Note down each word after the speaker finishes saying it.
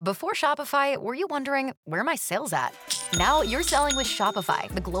Before Shopify, were you wondering, where are my sales at? Now you're selling with Shopify,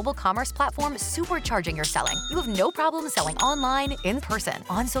 the global commerce platform supercharging your selling. You have no problem selling online, in person,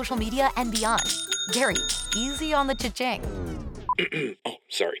 on social media, and beyond. Gary, easy on the cha-ching. Oh,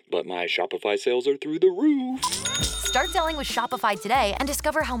 sorry, but my Shopify sales are through the roof. Start selling with Shopify today and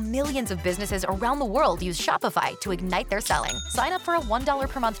discover how millions of businesses around the world use Shopify to ignite their selling. Sign up for a $1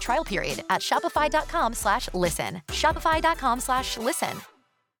 per month trial period at shopify.com/listen. Shopify.com/listen.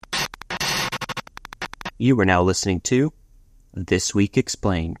 You are now listening to This Week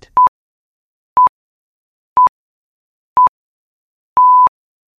Explained.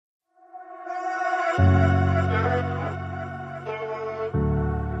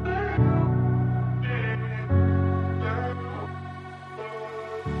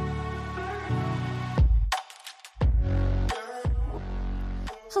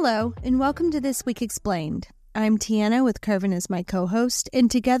 Hello, and welcome to This Week Explained. I'm Tiana with Kervin as my co-host,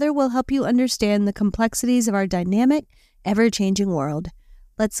 and together we'll help you understand the complexities of our dynamic, ever-changing world.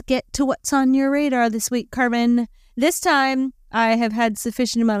 Let's get to what's on your radar this week, Kervin. This time, I have had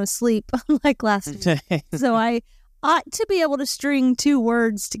sufficient amount of sleep, unlike last week, so I ought to be able to string 2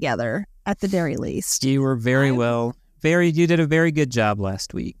 words together, at the very least. You were you did a very good job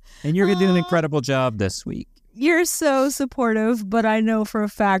last week, and you're going to do an incredible job this week. You're so supportive, but I know for a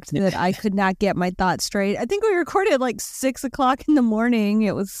fact that I could not get my thoughts straight. I think we recorded at like 6 o'clock in the morning.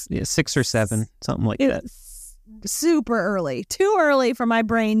 It was 6 or 7, something like that. Super early, too early for my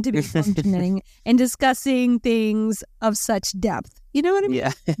brain to be functioning and discussing things of such depth. You know what I mean?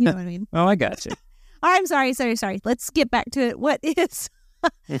 Yeah. You know what I mean? Oh, I got you. I'm sorry. Let's get back to it. What is... I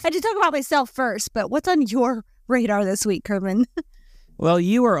had to talk about myself first, but what's on your radar this week, Kervin? Well,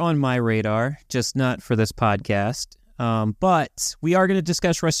 you are on my radar, just not for this podcast. But we are going to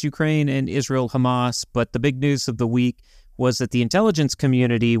discuss Russia-Ukraine and Israel-Hamas. But the big news of the week was that the intelligence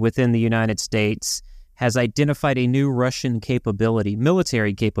community within the United States has identified a new Russian capability,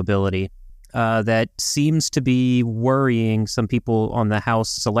 military capability, that seems to be worrying some people on the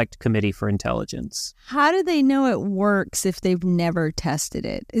House Select Committee for Intelligence. How do they know it works if they've never tested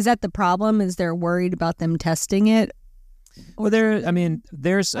it? Is that the problem? Is they're worried about them testing it? Well, I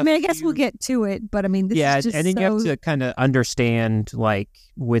guess we'll get to it, but this is just and then you have to kind of understand, like,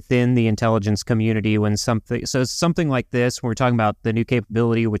 within the intelligence community, when something like this, when we're talking about the new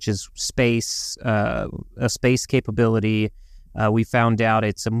capability, which is space, a space capability, we found out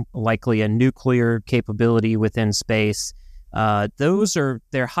it's likely a nuclear capability within space. They're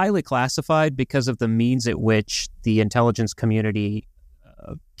highly classified because of the means at which the intelligence community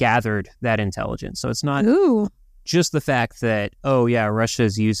gathered that intelligence. So it's not... Ooh. Just the fact that, Russia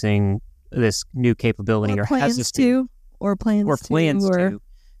is using this new capability or plans to.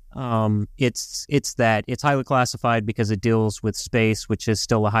 It's that it's highly classified because it deals with space, which is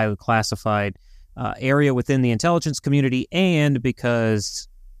still a highly classified area within the intelligence community, and because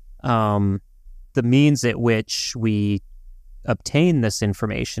the means at which we obtain this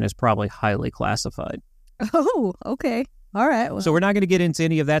information is probably highly classified. Oh, okay. All right. Well. So we're not going to get into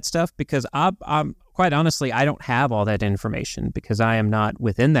any of that stuff because I'm quite honestly, I don't have all that information because I am not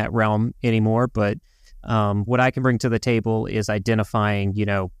within that realm anymore. But what I can bring to the table is identifying,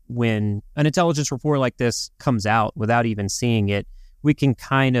 when an intelligence report like this comes out without even seeing it, we can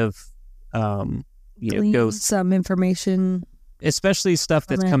kind of, go some information, especially stuff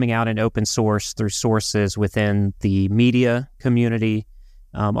that's coming out in open source through sources within the media community.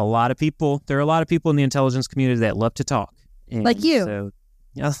 There are a lot of people in the intelligence community that love to talk. Like you.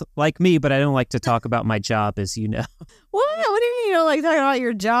 So, like me, but I don't like to talk about my job, as you know. What? What do you mean you don't like talking about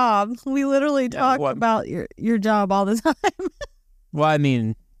your job? We literally talk about your job all the time. Well, I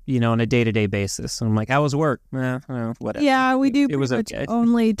mean, on a day-to-day basis. I'm like, how was work? Whatever. Yeah, we do it was okay.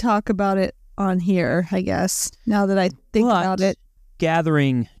 Only talk about it on here, I guess, now that I think about it.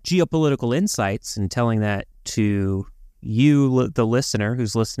 Gathering geopolitical insights and telling that to you, the listener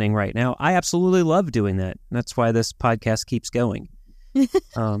who's listening right now, I absolutely love doing that. That's why this podcast keeps going.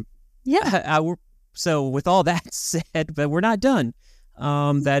 So with all that said, but we're not done.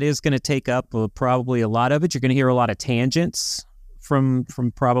 That is going to take up probably a lot of it. You're going to hear a lot of tangents from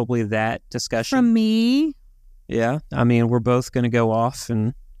probably that discussion. From me? Yeah. We're both going to go off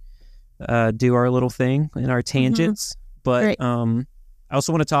and do our little thing in our tangents. But I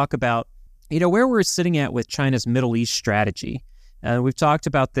also want to talk about where we're sitting at with China's Middle East strategy. We've talked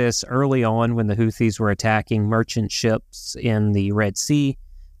about this early on when the Houthis were attacking merchant ships in the Red Sea,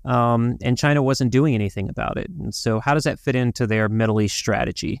 and China wasn't doing anything about it. And so how does that fit into their Middle East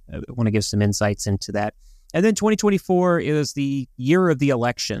strategy? I want to give some insights into that. And then 2024 is the year of the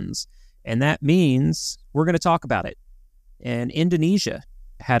elections, and that means we're going to talk about it. And Indonesia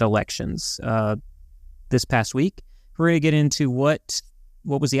had elections this past week. We're going to get into what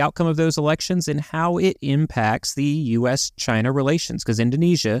was the outcome of those elections and how it impacts the U.S.-China relations, because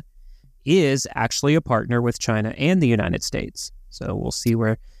Indonesia is actually a partner with China and the United States. So we'll see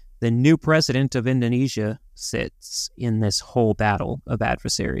where the new president of Indonesia sits in this whole battle of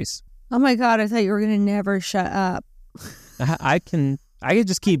adversaries. Oh my God, I thought you were going to never shut up. I can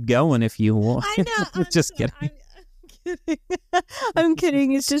just keep going if you want. I know. I'm just kidding. I'm kidding. I'm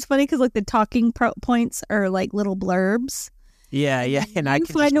kidding. It's just funny because like the talking points are like little blurbs. Yeah, and I can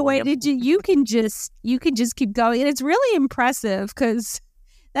find a way. You can just keep going, and it's really impressive because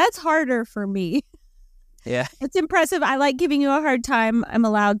that's harder for me. Yeah, it's impressive. I like giving you a hard time. I'm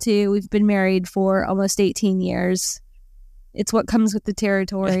allowed to. We've been married for almost 18 years. It's what comes with the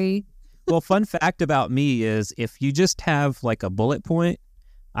territory. Well, fun fact about me is if you just have like a bullet point,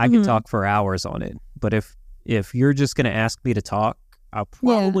 I can talk for hours on it. But if you're just going to ask me to talk, I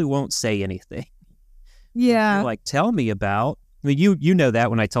probably won't say anything. Yeah. You're like, tell me about. I mean, you know that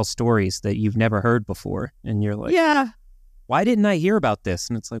when I tell stories that you've never heard before, and you're like, yeah, why didn't I hear about this?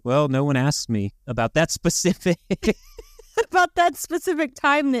 And it's like, well, no one asked me about that specific about that specific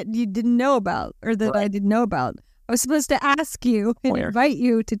time that you didn't know about, or that I didn't know about. I was supposed to ask you and invite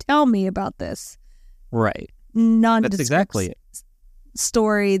you to tell me about this. Right. Nondescript That's exactly it.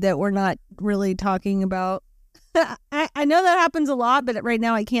 Story that we're not really talking about. I know that happens a lot, but right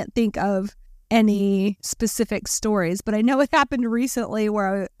now I can't think of any specific stories. But I know it happened recently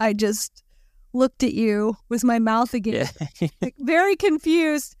where I just looked at you with my mouth again, like, very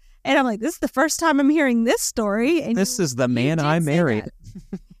confused. And I'm like, this is the first time I'm hearing this story. And this is the man I married.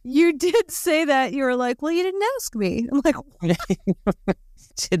 You did say that. You were like, well, you didn't ask me. I'm like,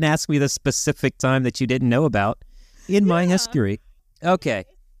 didn't ask me the specific time that you didn't know about in my history. Okay.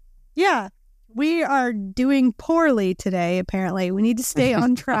 Yeah. We are doing poorly today, apparently. We need to stay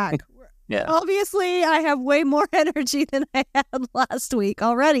on track. Yeah. Obviously, I have way more energy than I had last week.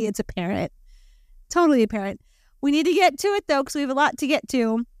 Already, it's apparent. Totally apparent. We need to get to it, though, because we have a lot to get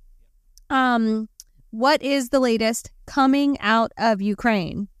to. What is the latest coming out of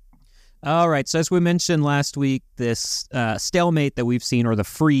Ukraine? All right. So as we mentioned last week, this stalemate that we've seen, or the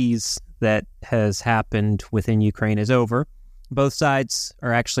freeze that has happened within Ukraine, is over. Both sides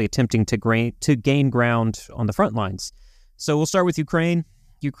are actually attempting to gain ground on the front lines. So we'll start with Ukraine.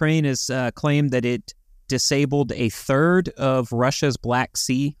 Ukraine has claimed that it disabled a third of Russia's Black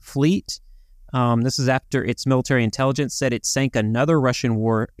Sea fleet. This is after its military intelligence said it sank another Russian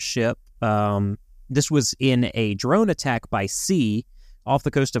warship. This was in a drone attack by sea off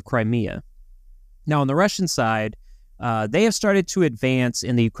the coast of Crimea. Now, on the Russian side, they have started to advance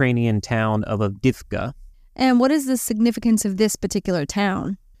in the Ukrainian town of Avdiivka. And what is the significance of this particular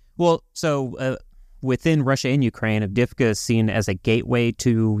town? Well, so within Russia and Ukraine, Avdiivka is seen as a gateway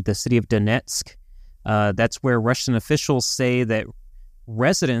to the city of Donetsk. That's where Russian officials say that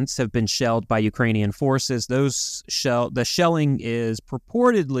residents have been shelled by Ukrainian forces. The shelling is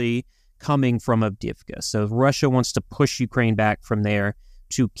purportedly coming from Avdiivka. So Russia wants to push Ukraine back from there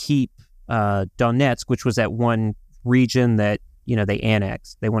to keep Donetsk, which was that one region that they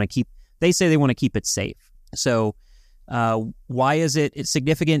annexed. They say they want to keep it safe. So why is it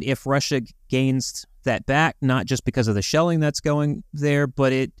significant if Russia gains that back? Not just because of the shelling that's going there,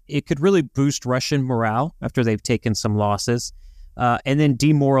 but it could really boost Russian morale after they've taken some losses, and then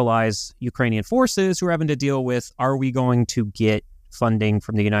demoralize Ukrainian forces who are having to deal with, are we going to get funding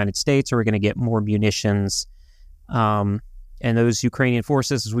from the United States, or are we going to get more munitions? And those Ukrainian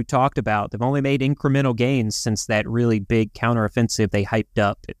forces, as we talked about, they've only made incremental gains since that really big counteroffensive they hyped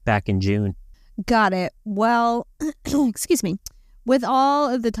up back in June. Got it. Well, excuse me. With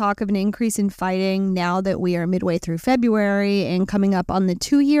all of the talk of an increase in fighting now that we are midway through February and coming up on the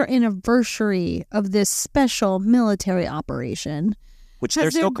 2-year anniversary of this special military operation. Which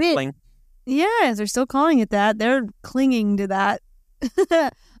they're still calling. Yes, they're still calling it that. They're clinging to that.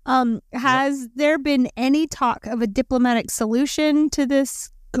 Has there been any talk of a diplomatic solution to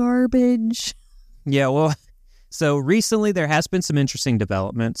this garbage? Yeah, well, so recently there has been some interesting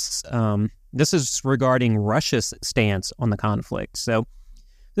developments. This is regarding Russia's stance on the conflict. So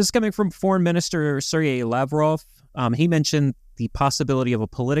this is coming from Foreign Minister Sergei Lavrov. He mentioned the possibility of a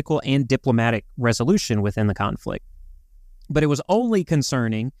political and diplomatic resolution within the conflict. But it was only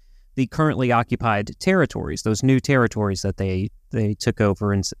concerning the currently occupied territories, those new territories that they took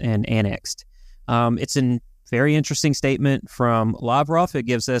over and annexed. It's a very interesting statement from Lavrov. It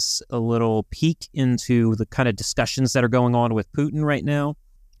gives us a little peek into the kind of discussions that are going on with Putin right now.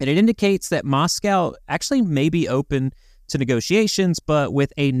 And it indicates that Moscow actually may be open to negotiations, but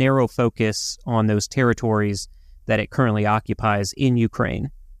with a narrow focus on those territories that it currently occupies in Ukraine.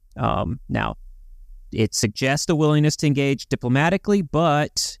 Now, it suggests a willingness to engage diplomatically,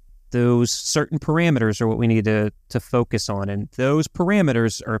 but those certain parameters are what we need to focus on. And those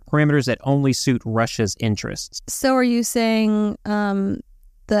parameters are parameters that only suit Russia's interests. So are you saying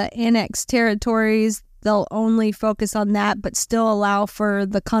the annexed territories, they'll only focus on that, but still allow for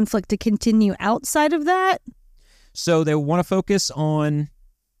the conflict to continue outside of that? So they want to focus on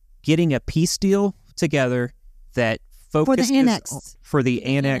getting a peace deal together that focuses for the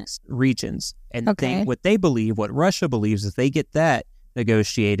annexed regions. And what they believe, what Russia believes, is they get that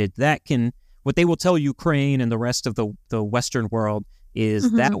negotiated, that can, what they will tell Ukraine and the rest of the Western world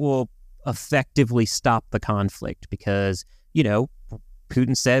is that will effectively stop the conflict because,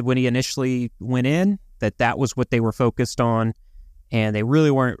 Putin said when he initially went in that was what they were focused on, and they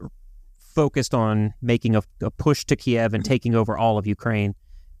really weren't focused on making a push to Kiev and taking over all of Ukraine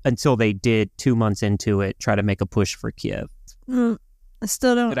until they did 2 months into it try to make a push for Kiev. I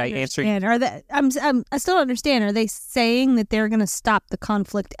still don't understand. I still don't understand. Are they saying that they're going to stop the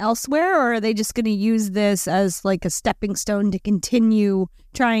conflict elsewhere, or are they just going to use this as like a stepping stone to continue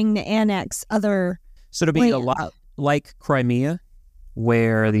trying to annex other? So to be a lot like Crimea,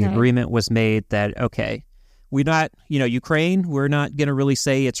 where the agreement was made that, we're not, Ukraine, we're not going to really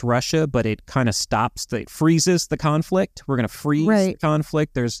say it's Russia, but it kind of it freezes the conflict. We're going to freeze the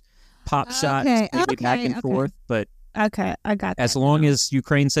conflict. There's pop shots maybe back and forth, but I got that. As long as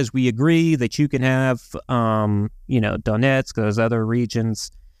Ukraine says we agree that you can have, Donetsk, those other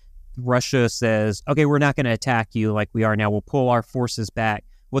regions, Russia says, okay, we're not going to attack you like we are now. We'll pull our forces back.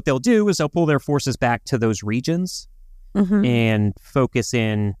 What they'll do is they'll pull their forces back to those regions and focus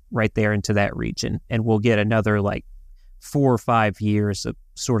in right there into that region. And we'll get another 4 or 5 years of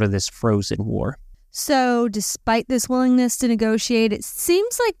sort of this frozen war. So despite this willingness to negotiate, it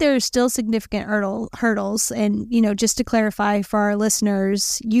seems like there are still significant hurdles. And, just to clarify for our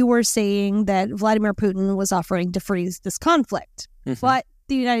listeners, you were saying that Vladimir Putin was offering to freeze this conflict, but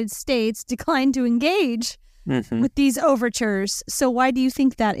the United States declined to engage with these overtures. So why do you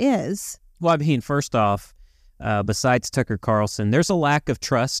think that is? Well, first off, besides Tucker Carlson, there's a lack of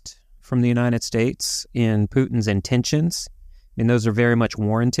trust from the United States in Putin's intentions. Those are very much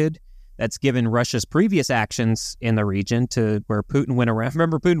warranted. That's given Russia's previous actions in the region to where Putin went around.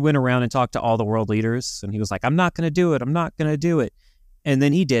 Remember, Putin went around and talked to all the world leaders, and he was like, I'm not going to do it. I'm not going to do it. And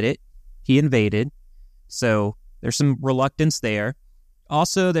then he did it. He invaded. So there's some reluctance there.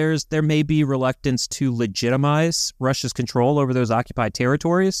 Also, there may be reluctance to legitimize Russia's control over those occupied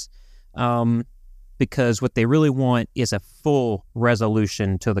territories because what they really want is a full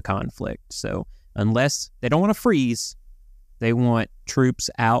resolution to the conflict. So unless they don't want to freeze, they want troops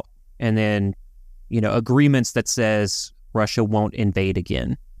out. And then, agreements that says Russia won't invade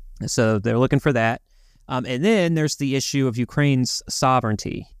again. So they're looking for that. And then there's the issue of Ukraine's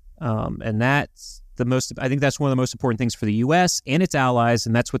sovereignty. And that's I think that's one of the most important things for the U.S. and its allies,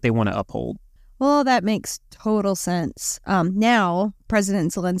 and that's what they want to uphold. Well, that makes total sense. Now,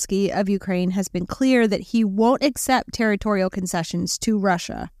 President Zelensky of Ukraine has been clear that he won't accept territorial concessions to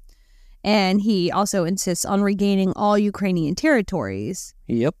Russia. And he also insists on regaining all Ukrainian territories.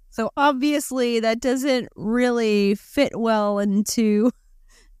 Yep. So obviously that doesn't really fit well into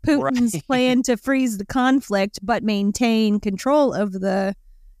Putin's plan to freeze the conflict, but maintain control of the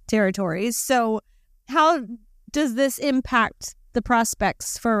territories. So how does this impact the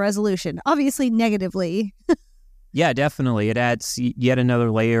prospects for a resolution? Obviously negatively. Yeah, definitely. It adds yet another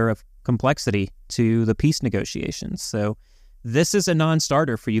layer of complexity to the peace negotiations. So this is a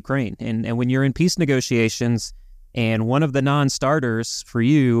non-starter for Ukraine. And when you're in peace negotiations and one of the non-starters for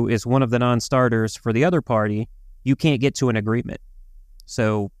you is one of the non-starters for the other party, you can't get to an agreement.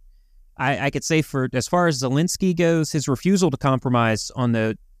 So I could say for as far as Zelensky goes, his refusal to compromise on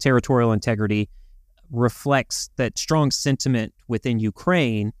the territorial integrity reflects that strong sentiment within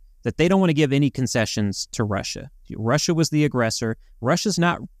Ukraine that they don't want to give any concessions to Russia. Russia was the aggressor. Russia's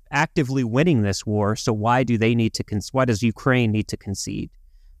not actively winning this war, so why do they need to? Why does Ukraine need to concede?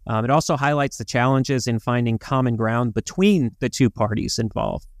 It also highlights the challenges in finding common ground between the two parties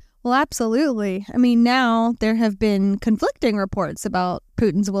involved. Well, absolutely. Now there have been conflicting reports about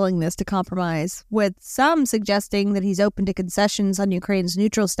Putin's willingness to compromise, with some suggesting that he's open to concessions on Ukraine's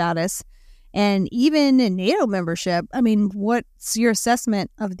neutral status and even in NATO membership. What's your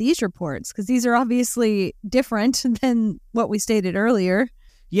assessment of these reports? Because these are obviously different than what we stated earlier.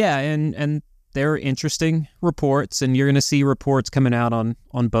 Yeah, and they're interesting reports, and you're going to see reports coming out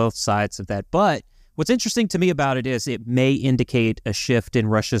on both sides of that. But what's interesting to me about it is it may indicate a shift in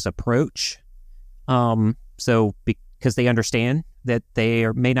Russia's approach. So because they understand that they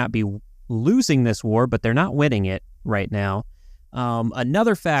may not be losing this war, but they're not winning it right now.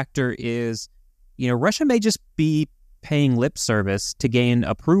 Another factor is, Russia may just be paying lip service to gain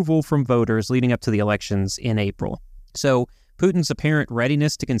approval from voters leading up to the elections in April. So Putin's apparent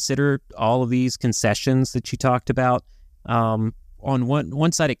readiness to consider all of these concessions that you talked about, on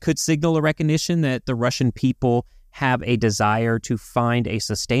one side, it could signal a recognition that the Russian people have a desire to find a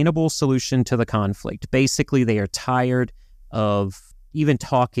sustainable solution to the conflict. Basically, they are tired of even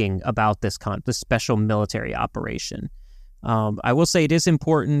talking about this special military operation. I will say it is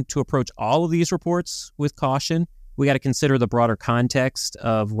important to approach all of these reports with caution. We got to consider the broader context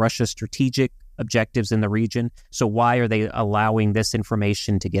of Russia's strategic objectives in the region. So why are they allowing this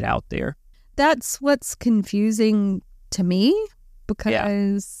information to get out there? That's what's confusing to me,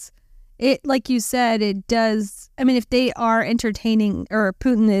 because it, like you said, it does. I mean, if they are entertaining, or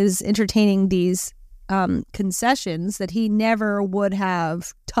Putin is entertaining these concessions that he never would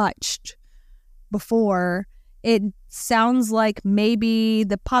have touched before, it sounds like maybe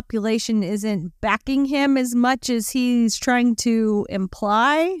the population isn't backing him as much as he's trying to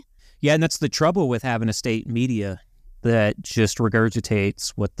imply. Yeah, and that's the trouble with having a state media that just regurgitates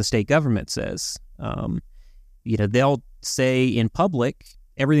what the state government says. They'll say in public,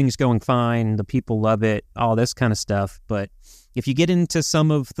 everything's going fine, the people love it, all this kind of stuff. But if you get into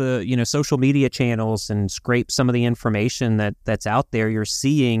some of the, social media channels and scrape some of the information that's out there, you're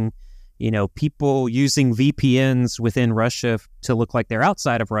seeing, people using VPNs within Russia to look like they're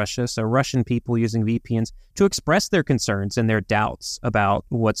outside of Russia. So Russian people using VPNs to express their concerns and their doubts about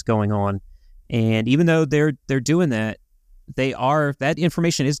what's going on. And even though they're doing that, that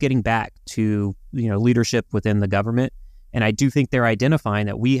information is getting back to, leadership within the government. And I do think they're identifying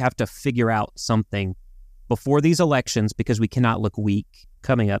that we have to figure out something before these elections, because we cannot look weak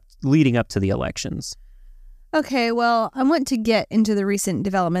leading up to the elections. Okay, well, I want to get into the recent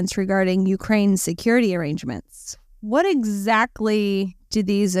developments regarding Ukraine's security arrangements. What exactly do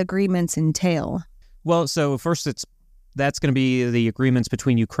these agreements entail? Well, so first that's going to be the agreements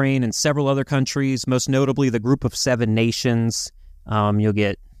between Ukraine and several other countries, most notably the Group of 7 nations. You'll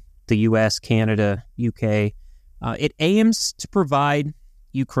get the U.S., Canada, UK. It aims to provide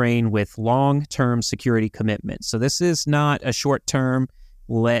Ukraine with long-term security commitments. So this is not a short-term,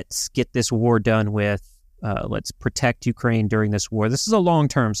 let's get this war done with, let's protect Ukraine during this war. This is a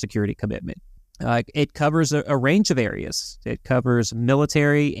long-term security commitment. It covers a range of areas. It covers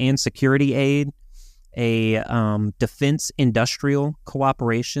military and security aid, a defense industrial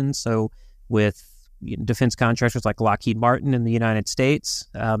cooperation. So with defense contractors like Lockheed Martin in the United States,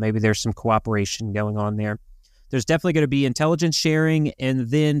 maybe there's some cooperation going on there. There's definitely going to be intelligence sharing, and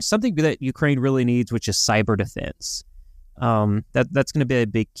then something that Ukraine really needs, which is cyber defense. That's going to be a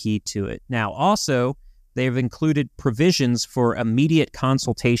big key to it. Now, also, they've included provisions for immediate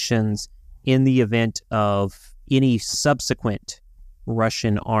consultations in the event of any subsequent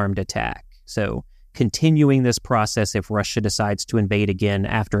Russian armed attack. So continuing this process if Russia decides to invade again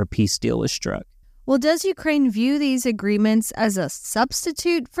after a peace deal is struck. Well, does Ukraine view these agreements as a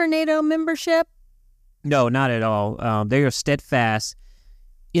substitute for NATO membership? No, not at all. They are steadfast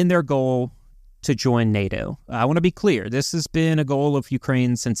in their goal to join NATO. I want to be clear. This has been a goal of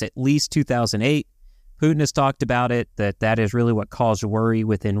Ukraine since at least 2008. Putin has talked about it, that is really what caused worry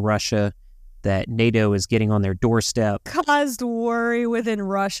within Russia, that NATO is getting on their doorstep. Caused worry within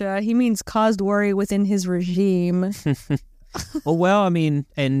Russia. He means caused worry within his regime. Well, I mean,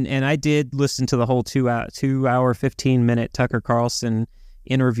 and I did listen to the whole 2 hour, 15-minute Tucker Carlson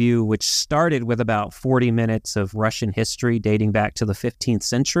interview, which started with about 40 minutes of Russian history dating back to the 15th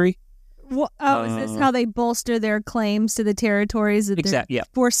century. Well, is this how they bolster their claims to the territories that they're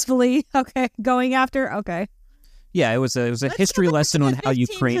forcefully going after? Okay. Yeah, it was a history lesson on how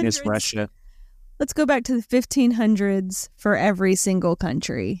Ukraine is Russia. Let's go back to the 1500s for every single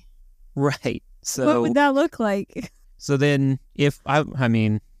country. Right. So what would that look like? So then, if I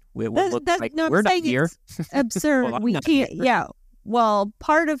mean, it would look like we're not here. It's absurd. We can't. Here. Yeah. Well,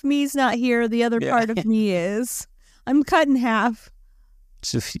 part of me's not here. The other part of me is. I'm cut in half.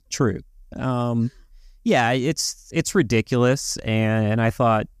 It's true. Yeah, it's ridiculous, and I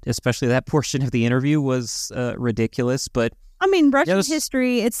thought especially that portion of the interview was ridiculous. But I mean, Russian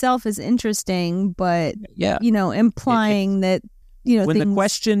history itself is interesting, but implying that when the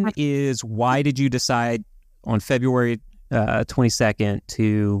question is why did you decide on February 22nd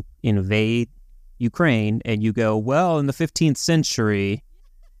to invade Ukraine, and you go, well, in the 15th century,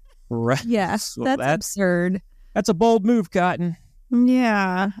 right? Yes, well, that's absurd. That's a bold move, Cotton.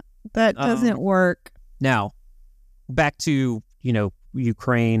 Yeah. That doesn't work. Now, back to,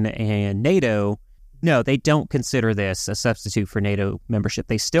 Ukraine and NATO. No, they don't consider this a substitute for NATO membership.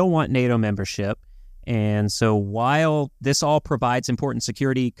 They still want NATO membership. And so while this all provides important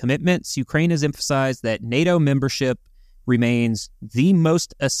security commitments, Ukraine has emphasized that NATO membership remains the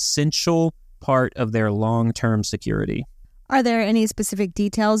most essential part of their long-term security. Are there any specific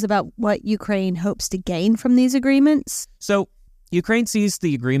details about what Ukraine hopes to gain from these agreements? So Ukraine sees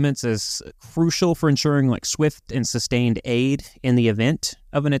the agreements as crucial for ensuring swift and sustained aid in the event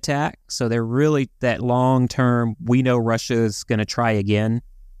of an attack. So they're really that long-term, we know Russia's going to try again.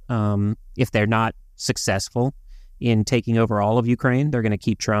 If they're not successful in taking over all of Ukraine, they're going to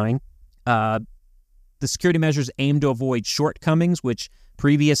keep trying. The security measures aim to avoid shortcomings, which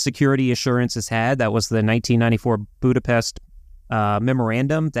previous security assurances had. That was the 1994 Budapest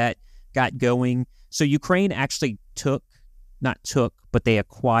memorandum that got going. So Ukraine actually but they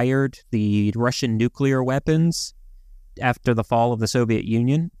acquired the Russian nuclear weapons after the fall of the Soviet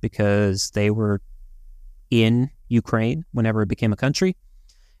Union because they were in Ukraine whenever it became a country.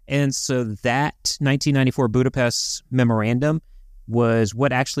 And so that 1994 Budapest memorandum was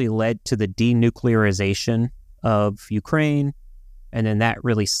what actually led to the denuclearization of Ukraine. And then that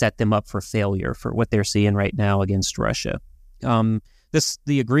really set them up for failure for what they're seeing right now against Russia.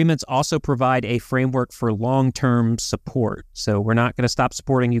 The agreements also provide a framework for long-term support. So we're not going to stop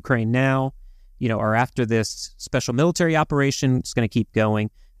supporting Ukraine now, or after this special military operation. It's going to keep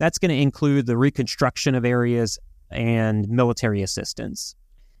going. That's going to include the reconstruction of areas and military assistance.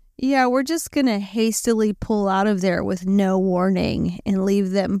 Yeah, we're just going to hastily pull out of there with no warning and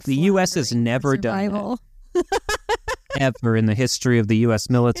leave them. The U.S. has never done that. Ever in the history of the U.S.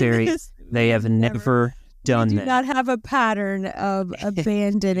 military, they have never done that. We do not have a pattern of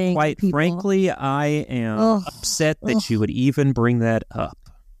abandoning Quite people. Frankly, I am upset that you would even bring that up.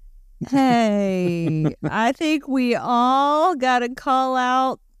 Hey, I think we all got to call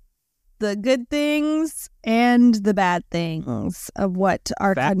out the good things and the bad things of what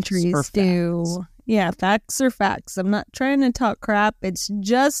our countries do. Facts. Yeah, facts are facts. I'm not trying to talk crap. It's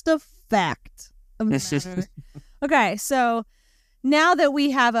just a fact of the matter. Okay, so now that we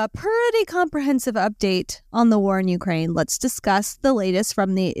have a pretty comprehensive update on the war in Ukraine, let's discuss the latest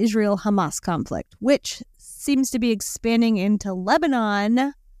from the Israel-Hamas conflict, which seems to be expanding into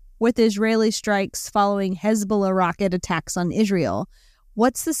Lebanon with Israeli strikes following Hezbollah rocket attacks on Israel.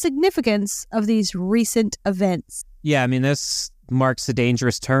 What's the significance of these recent events? Yeah, this marks a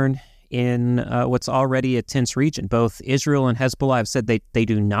dangerous turn in what's already a tense region. Both Israel and Hezbollah have said they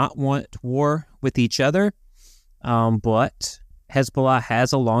do not want war with each other, but Hezbollah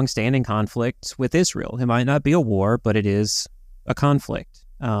has a long-standing conflict with Israel. It might not be a war, but it is a conflict.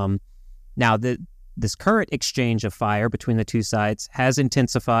 Now, this current exchange of fire between the two sides has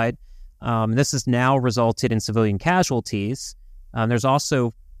intensified. This has now resulted in civilian casualties. There's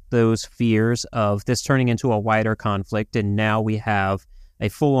also those fears of this turning into a wider conflict, and now we have a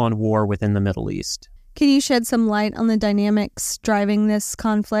full-on war within the Middle East. Can you shed some light on the dynamics driving this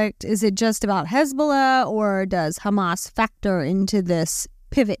conflict? Is it just about Hezbollah, or does Hamas factor into this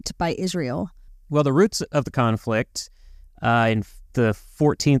pivot by Israel? Well, the roots of the conflict in the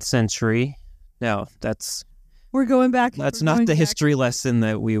 14th century, we're going back. That's not the history lesson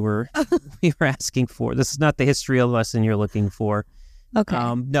that we were asking for. This is not the history lesson you're looking for.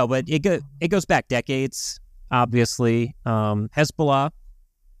 Okay. No, but it goes back decades. Obviously, Hezbollah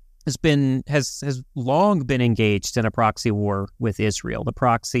has long been engaged in a proxy war with Israel. The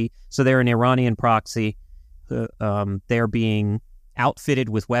proxy, so they're an Iranian proxy. They're being outfitted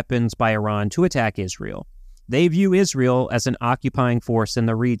with weapons by Iran to attack Israel. They view Israel as an occupying force in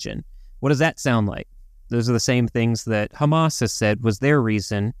the region. What does that sound like? Those are the same things that Hamas has said was their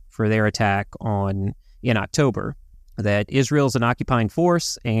reason for their attack in October, that Israel's an occupying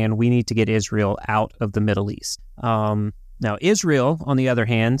force and we need to get Israel out of the Middle East. Now, Israel, on the other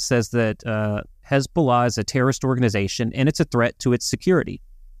hand, says that Hezbollah is a terrorist organization and it's a threat to its security.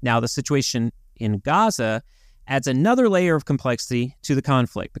 Now, the situation in Gaza adds another layer of complexity to the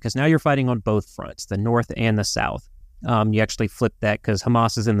conflict because now you're fighting on both fronts, the north and the south. You actually flip that because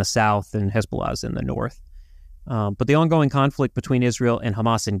Hamas is in the south and Hezbollah is in the north. But the ongoing conflict between Israel and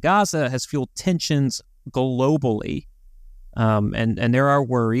Hamas in Gaza has fueled tensions globally. And there are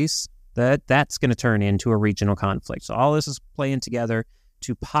worries that that's going to turn into a regional conflict. So all this is playing together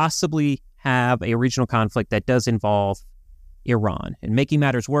to possibly have a regional conflict that does involve Iran. And making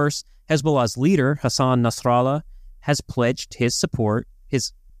matters worse, Hezbollah's leader, Hassan Nasrallah, has pledged his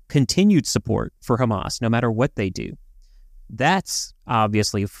continued support for Hamas, no matter what they do. That's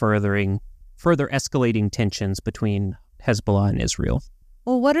obviously further escalating tensions between Hezbollah and Israel.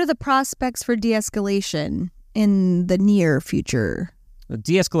 Well, what are the prospects for de-escalation in the near future?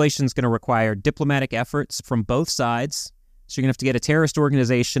 De-escalation is going to require diplomatic efforts from both sides So you're going to have to get a terrorist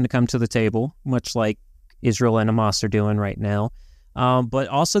organization to come to the table, much like Israel and Hamas are doing right now. But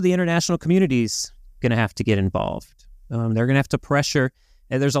also the international community's going to have to get involved. They're going to have to pressure.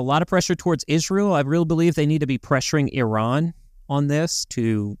 And there's a lot of pressure towards Israel. I really believe they need to be pressuring Iran on this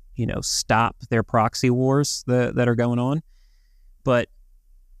to, stop their proxy wars that are going on. But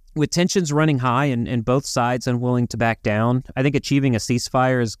with tensions running high and both sides unwilling to back down, I think achieving a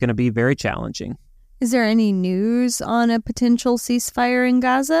ceasefire is going to be very challenging. Is there any news on a potential ceasefire in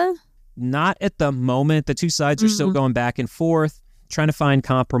Gaza? Not at the moment. The two sides are still going back and forth, trying to find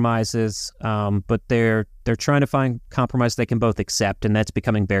compromises, but they're trying to find compromise they can both accept, and that's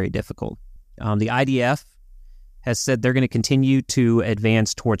becoming very difficult. The IDF has said they're going to continue to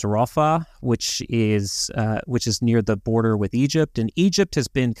advance towards Rafah, which is near the border with Egypt, and Egypt has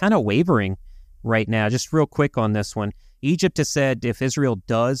been kind of wavering right now. Just real quick on this one, Egypt has said if Israel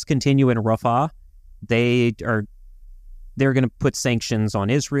does continue in Rafah, they're going to put sanctions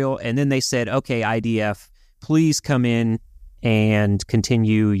on Israel. And then they said, okay, IDF, please come in and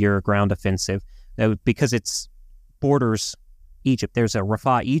continue your ground offensive because it's borders Egypt. There's a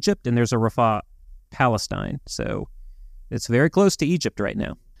Rafah, Egypt, and there's a Rafah, Palestine. So it's very close to Egypt right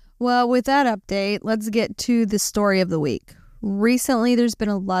now. Well, with that update, let's get to the story of the week. Recently, there's been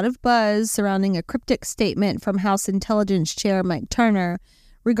a lot of buzz surrounding a cryptic statement from House Intelligence Chair Mike Turner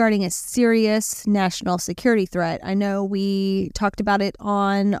regarding a serious national security threat. I know we talked about it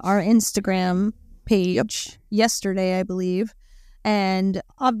on our Instagram page yesterday, I believe. And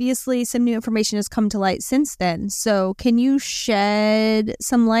obviously some new information has come to light since then. So can you shed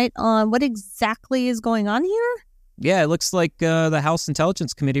some light on what exactly is going on here? Yeah, it looks like the House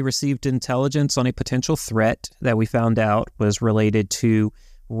Intelligence Committee received intelligence on a potential threat that we found out was related to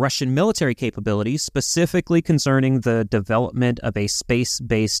Russian military capabilities, specifically concerning the development of a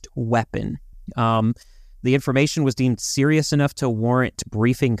space-based weapon. The information was deemed serious enough to warrant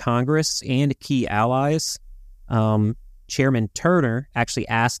briefing Congress and key allies. Chairman Turner actually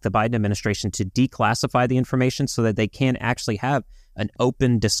asked the Biden administration to declassify the information so that they can actually have an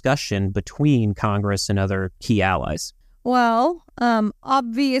open discussion between Congress and other key allies. Well,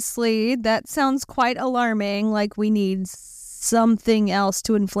 obviously that sounds quite alarming, like we need something else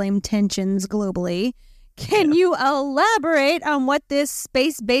to inflame tensions globally. Can you elaborate on what this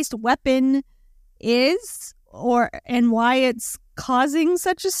space-based weapon is and why it's causing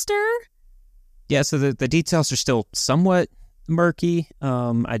such a stir? Yeah, so the details are still somewhat murky.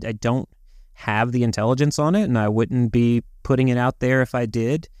 I don't have the intelligence on it, and I wouldn't be putting it out there if I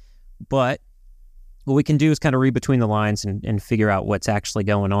did. But what we can do is kind of read between the lines and figure out what's actually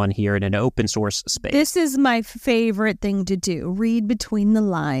going on here in an open source space. This is my favorite thing to do, read between the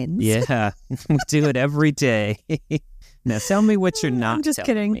lines. Yeah, we do it every day. Now, tell me what you're not I'm just telling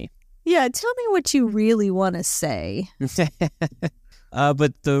kidding. me. Yeah, tell me what you really want to say.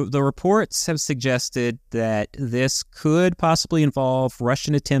 But the reports have suggested that this could possibly involve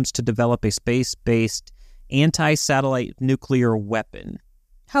Russian attempts to develop a space-based anti-satellite nuclear weapon.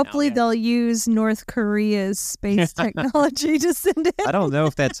 Hopefully they'll use North Korea's space technology to send it. I don't know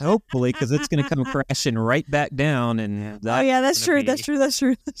if that's hopefully, because it's going to come crashing right back down. And that's true. That's true.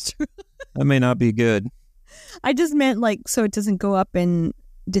 That may not be good. I just meant so it doesn't go up and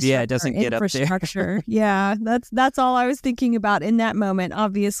disrupt it doesn't get infrastructure. up there. Yeah, that's all I was thinking about in that moment.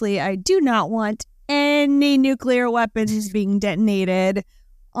 Obviously, I do not want any nuclear weapons being detonated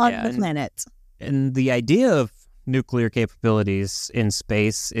on the planet. And the idea of nuclear capabilities in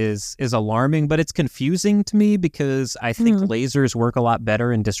space is alarming, but it's confusing to me because I think lasers work a lot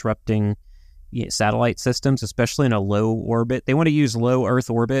better in disrupting satellite systems, especially in a low orbit. They want to use low Earth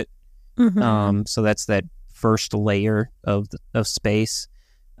orbit, so that's that first layer of space.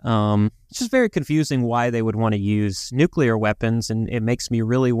 It's just very confusing why they would want to use nuclear weapons, and it makes me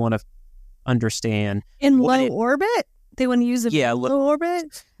really want to understand. In low orbit? They want to use it in low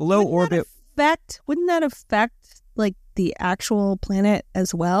orbit? Low orbit. Wouldn't that affect the actual planet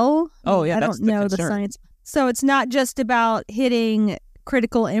as well? Oh, yeah, I that's don't know the concern. science. So it's not just about hitting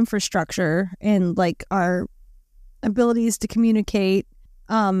critical infrastructure and our abilities to communicate.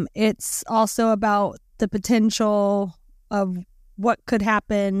 It's also about the potential of what could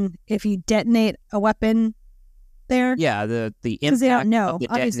happen if you detonate a weapon there. Yeah, the they don't impact know, of the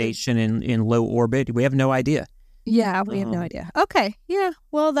obviously. detonation in low orbit, we have no idea. Yeah, we have no idea. Okay, yeah.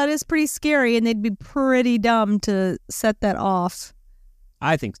 Well, that is pretty scary, and they'd be pretty dumb to set that off.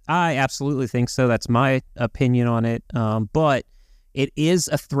 I absolutely think so. That's my opinion on it. But it is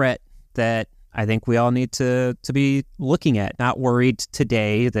a threat that I think we all need to be looking at. Not worried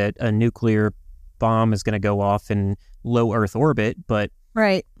today that a nuclear bomb is going to go off in low Earth orbit, but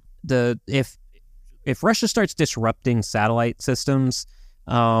right. if if Russia starts disrupting satellite systems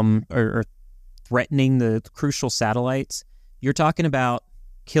or threatening the crucial satellites, you're talking about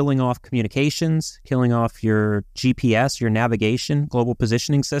killing off communications, killing off your GPS, your navigation, global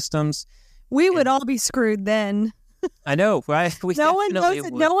positioning systems. We would all be screwed then. I know, right? No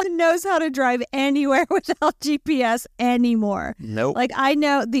one knows how to drive anywhere without GPS anymore. Nope. Like, I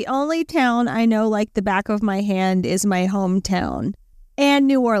know the only town I know like the back of my hand is my hometown and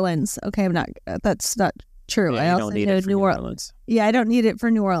New Orleans. Okay, that's not true. Yeah, I also know New Orleans. Yeah, I don't need it for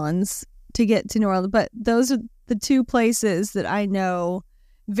New Orleans to get to New Orleans, but those are the two places that I know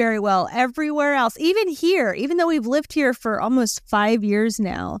very well. Everywhere else, even here, even though we've lived here for almost 5 years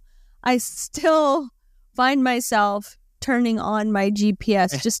now, I still find myself turning on my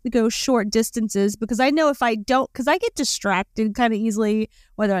GPS just to go short distances, because I know if I don't, because I get distracted kind of easily,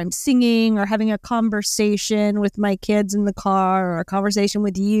 whether I'm singing or having a conversation with my kids in the car or a conversation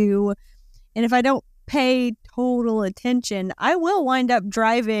with you. And if I don't pay total attention, I will wind up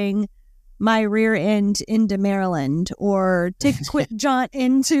driving my rear end into Maryland or take a quick jaunt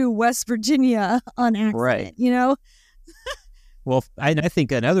into West Virginia on accident, right. You know? Well, I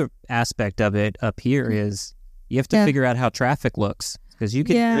think another aspect of it up here is you have to figure out how traffic looks, because you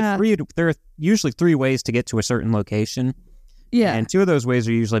can. There are usually 3 ways to get to a certain location. Yeah, and 2 of those ways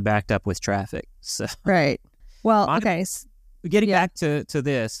are usually backed up with traffic. So right. Well, okay. Getting back to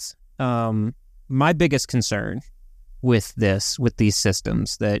this, my biggest concern with these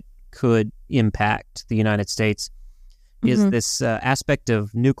systems that could impact the United States is this aspect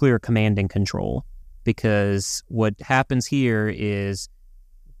of nuclear command and control. Because what happens here is,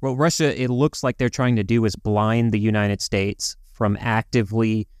 what Russia, it looks like they're trying to do is blind the United States from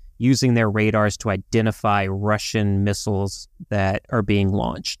actively using their radars to identify Russian missiles that are being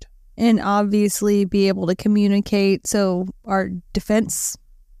launched. And obviously be able to communicate so our defense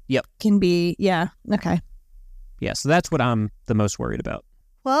can be, okay. Yeah, so that's what I'm the most worried about.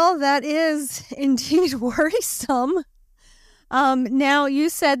 Well, that is indeed worrisome. Now, you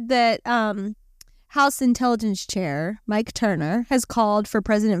said that House Intelligence Chair Mike Turner has called for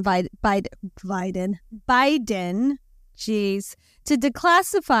President Biden, to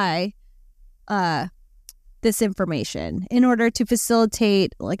declassify this information in order to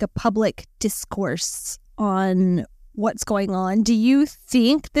facilitate like a public discourse on what's going on. Do you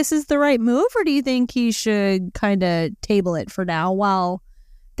think this is the right move, or do you think he should kind of table it for now while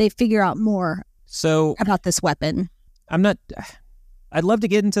they figure out more about this weapon? I'd love to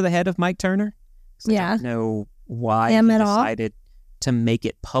get into the head of Mike Turner. I don't know why he decided to make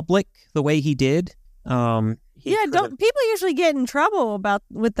it public the way he did. People usually get in trouble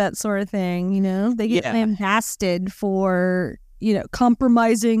with that sort of thing, you know? They get lambasted for,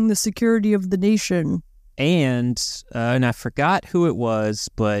 compromising the security of the nation. And I forgot who it was,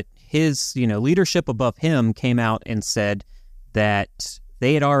 but his, leadership above him came out and said that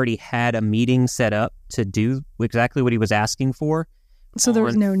they had already had a meeting set up to do exactly what he was asking for. So there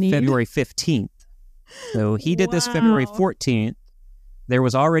was no need. February 15th. So he did this February 14th. There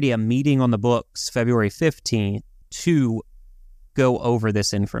was already a meeting on the books February 15th to go over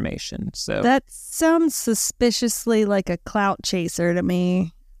this information. So that sounds suspiciously like a clout chaser to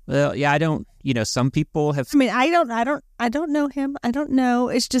me. Well, yeah, I don't, some people have. I mean, I don't know him. I don't know.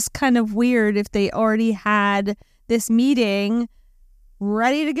 It's just kind of weird if they already had this meeting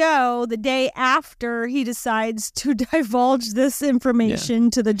ready to go the day after he decides to divulge this information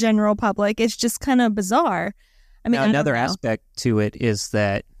to the general public. It's just kind of bizarre. I mean, now, another aspect to it is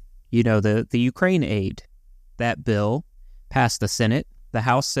that, the Ukraine aid, that bill passed the Senate. The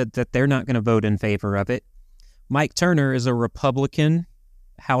House said that they're not going to vote in favor of it. Mike Turner is a Republican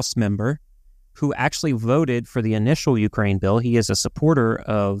House member who actually voted for the initial Ukraine bill. He is a supporter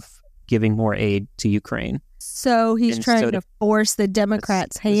of giving more aid to Ukraine. So he's trying to force the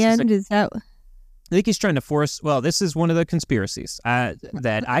Democrats' hand? Is that? I think he's trying to force. Well, this is one of the conspiracies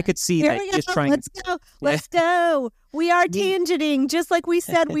that I could see. Here we go. Let's go. We are tangenting just like we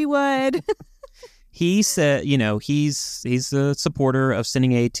said we would. He said, he's a supporter of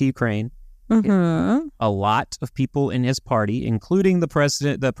sending aid to Ukraine. Mm-hmm. A lot of people in his party, including the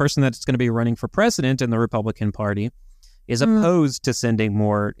person that's going to be running for president in the Republican Party, is opposed to sending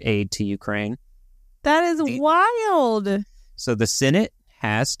more aid to Ukraine. That is wild. So the Senate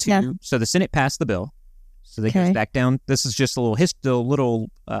has to. Yeah. So the Senate passed the bill. So they goes back down. This is just a little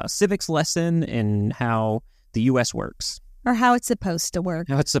civics lesson in how the U.S. works, or how it's supposed to work.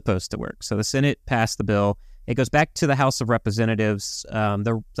 So the Senate passed the bill. It goes back to the House of Representatives.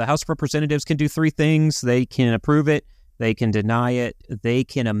 The House of Representatives can do 3 things. They can approve it. They can deny it. They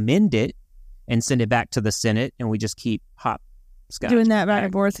can amend it and send it back to the Senate. And we just keep doing that back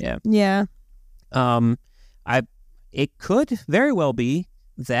and forth. Yeah. It could very well be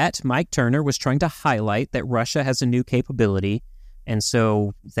that Mike Turner was trying to highlight that Russia has a new capability, and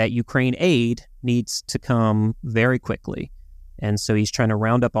so that Ukraine aid needs to come very quickly. And so he's trying to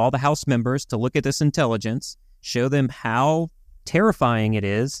round up all the House members to look at this intelligence, show them how terrifying it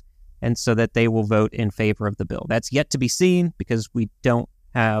is, and so that they will vote in favor of the bill. That's yet to be seen because we don't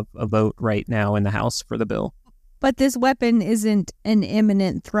have a vote right now in the House for the bill. But this weapon isn't an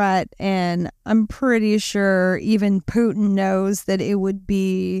imminent threat, and I'm pretty sure even Putin knows that it would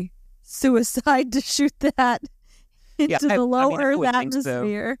be suicide to shoot that into the low Earth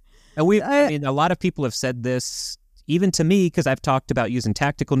atmosphere. So. And a lot of people have said this, even to me, because I've talked about using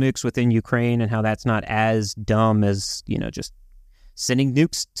tactical nukes within Ukraine and how that's not as dumb as, just sending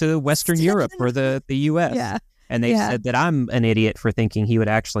nukes to Western Europe or the U.S. Yeah. And they said that I'm an idiot for thinking he would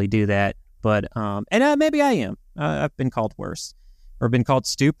actually do that. But, maybe I am. I've been called worse or been called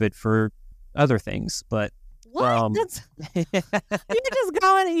stupid for other things. But what?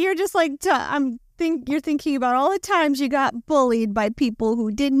 You're just like, you're thinking about all the times you got bullied by people who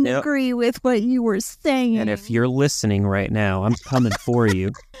didn't agree with what you were saying. And if you're listening right now, I'm coming for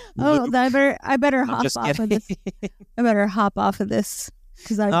you. I better hop off of this. I better hop off of this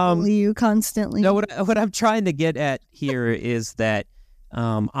because I bully you constantly. No, what I'm trying to get at here is that,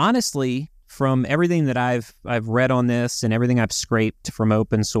 honestly, from everything that I've read on this and everything I've scraped from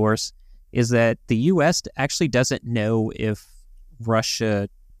open source, is that the U.S. actually doesn't know if Russia...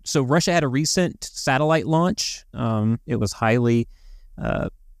 So Russia had a recent satellite launch. It was highly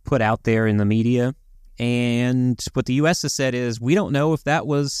put out there in the media. And what the U.S. has said is, we don't know if that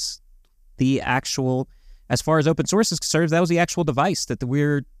was the actual, as far as open source is concerned, that was the actual device that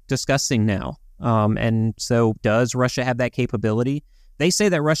we're discussing now. And so does Russia have that capability? They say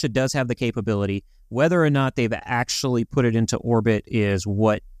that Russia does have the capability. Whether or not they've actually put it into orbit is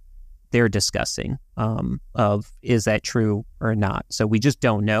what they're discussing of is that true or not. So we just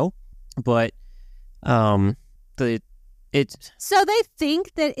don't know. But So they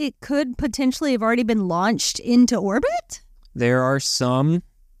think that it could potentially have already been launched into orbit? There are some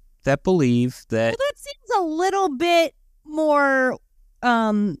that believe that... Well, that seems a little bit more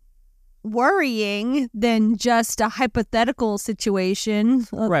worrying than just a hypothetical situation.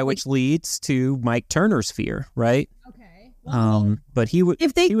 Right, which leads to Mike Turner's fear, right? Okay. But he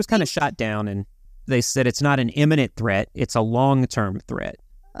was kind of shot down, and they said it's not an imminent threat, it's a long-term threat.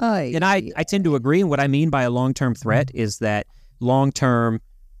 And I tend to agree, and what I mean by a long-term threat is that long-term,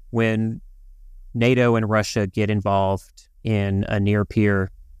 when NATO and Russia get involved in a near-peer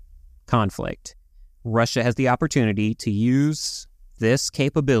conflict, Russia has the opportunity to use this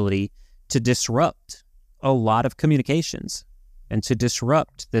capability to disrupt a lot of communications and to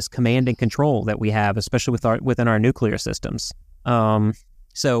disrupt this command and control that we have, especially within our nuclear systems.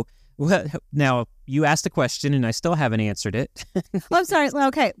 So now you asked a question and I still haven't answered it. I'm sorry.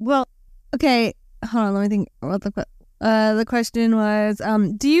 Okay. Well, okay. Hold on. Let me think. What the question was,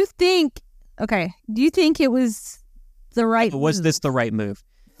 do you think it was the right move? Was this the right move?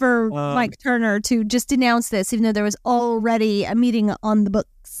 For Mike Turner to just denounce this, even though there was already a meeting on the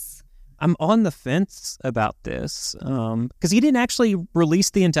books? I'm on the fence about this because he didn't actually release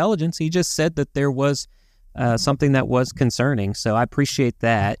the intelligence. He just said that there was something that was concerning. So I appreciate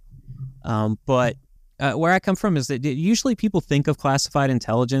that. But where I come from is that usually people think of classified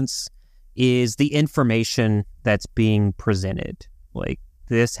intelligence is the information that's being presented. Like,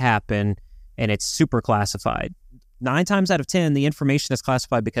 this happened and it's super classified. 9 times out of 10, the information is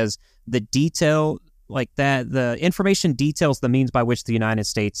classified because the detail, the information details the means by which the United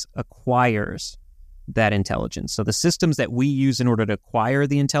States acquires that intelligence. So the systems that we use in order to acquire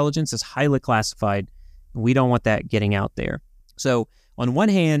the intelligence is highly classified. We don't want that getting out there. So on one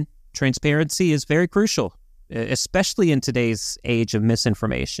hand, transparency is very crucial, especially in today's age of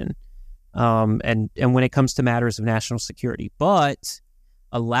misinformation, and when it comes to matters of national security. But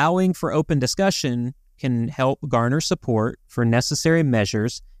allowing for open discussion can help garner support for necessary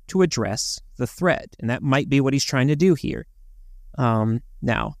measures to address the threat. And that might be what he's trying to do here. Now,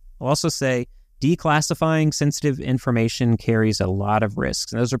 I'll also say declassifying sensitive information carries a lot of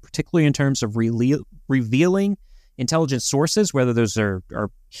risks. And those are particularly in terms of revealing intelligence sources, whether those are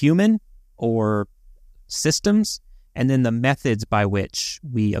human or systems, and then the methods by which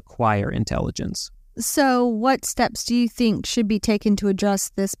we acquire intelligence. So what steps do you think should be taken to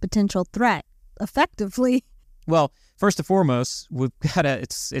address this potential threat effectively? Well, first and foremost,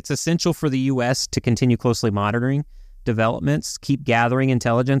 it's essential for the U.S. to continue closely monitoring developments, keep gathering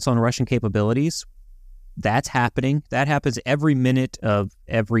intelligence on Russian capabilities. That's happening. That happens every minute of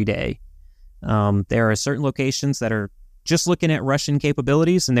every day. There are certain locations that are just looking at Russian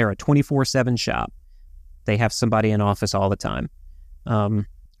capabilities, and they're a 24/7 shop. They have somebody in office all the time.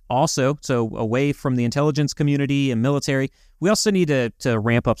 Also, so away from the intelligence community and military, we also need to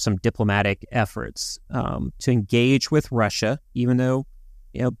ramp up some diplomatic efforts to engage with Russia, even though,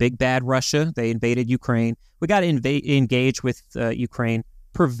 big bad Russia, they invaded Ukraine. We got to engage with Ukraine,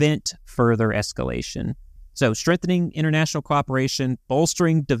 prevent further escalation. So strengthening international cooperation,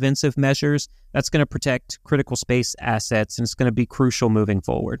 bolstering defensive measures, that's going to protect critical space assets, and it's going to be crucial moving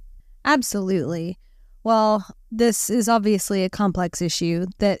forward. Absolutely. Well, this is obviously a complex issue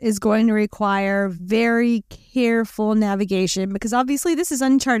that is going to require very careful navigation because obviously this is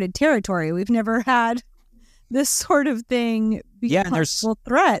uncharted territory. We've never had this sort of thing be a possible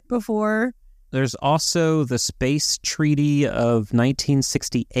threat before. There's also the Space Treaty of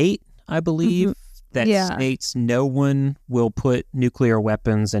 1968, I believe, that states no one will put nuclear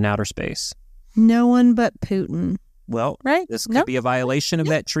weapons in outer space. No one but Putin. Well, right? This could be a violation of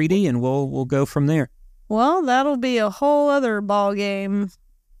that treaty, and we'll go from there. Well, that'll be a whole other ball game.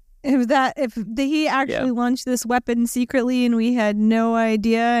 If he actually launched this weapon secretly and we had no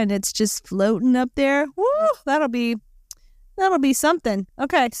idea, and it's just floating up there, that'll be something.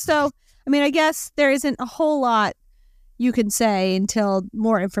 Okay, so I guess there isn't a whole lot you can say until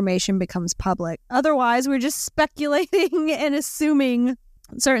more information becomes public. Otherwise, we're just speculating and assuming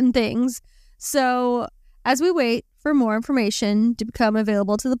certain things. So as we wait for more information to become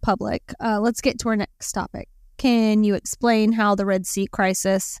available to the public, let's get to our next topic. Can you explain how the Red Sea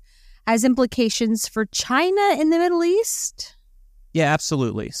crisis has implications for China in the Middle East? Yeah,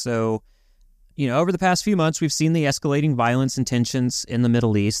 absolutely. So, over the past few months, we've seen the escalating violence and tensions in the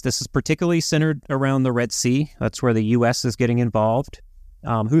Middle East. This is particularly centered around the Red Sea. That's where the U.S. is getting involved.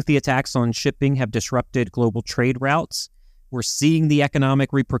 Houthi attacks on shipping have disrupted global trade routes. We're seeing the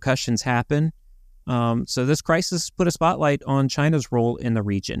economic repercussions happen. So this crisis put a spotlight on China's role in the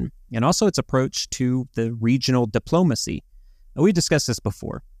region and also its approach to the regional diplomacy. We discussed this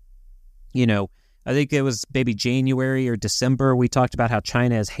before. I think it was maybe January or December, we talked about how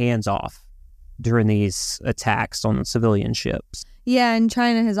China is hands-off during these attacks on civilian ships. Yeah, and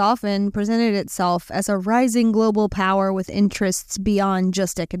China has often presented itself as a rising global power with interests beyond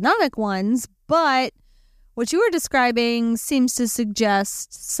just economic ones, but what you were describing seems to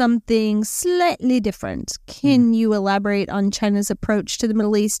suggest something slightly different. Can you elaborate on China's approach to the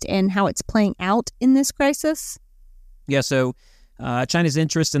Middle East and how it's playing out in this crisis? Yeah, so China's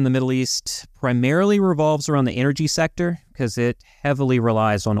interest in the Middle East primarily revolves around the energy sector because it heavily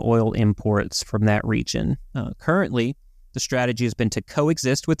relies on oil imports from that region. Currently, the strategy has been to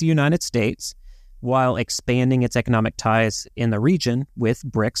coexist with the United States while expanding its economic ties in the region with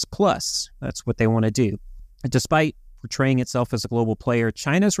BRICS Plus. That's what they want to do. Despite portraying itself as a global player,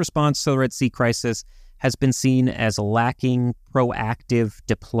 China's response to the Red Sea crisis has been seen as lacking proactive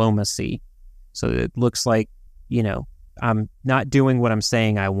diplomacy. So it looks like, I'm not doing what I'm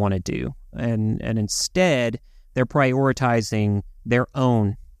saying I want to do. And instead, they're prioritizing their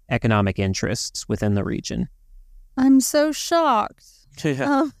own economic interests within the region. I'm so shocked.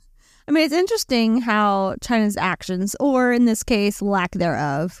 It's interesting how China's actions, or in this case, lack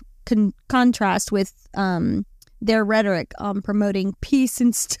thereof, contrast with their rhetoric on promoting peace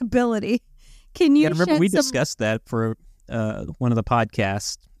and stability. Can you remember we discussed that for one of the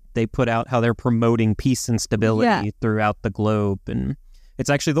podcasts. They put out how they're promoting peace and stability throughout the globe, and it's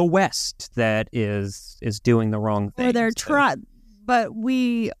actually the West that is doing the wrong thing. Or they're but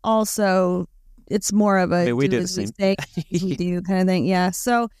we also, it's more of a we do the same thing. We do kind of thing. Yeah.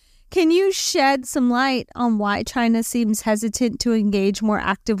 So can you shed some light on why China seems hesitant to engage more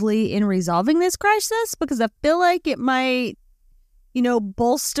actively in resolving this crisis? Because I feel like it might,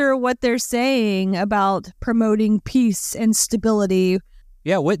 bolster what they're saying about promoting peace and stability.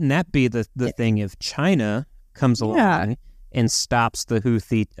 Yeah, wouldn't that be the thing if China comes along and stops the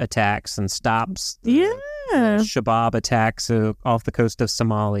Houthi attacks and stops the Shabab attacks off the coast of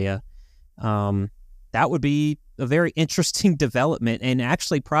Somalia? That would be a very interesting development and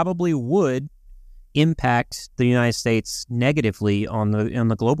actually probably would impact the United States negatively on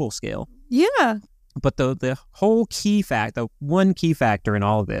the global scale. Yeah. But the one key factor in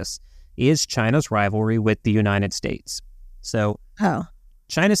all of this is China's rivalry with the United States. So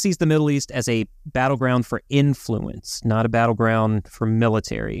China sees the Middle East as a battleground for influence, not a battleground for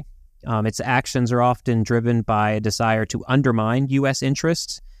military. Its actions are often driven by a desire to undermine U.S.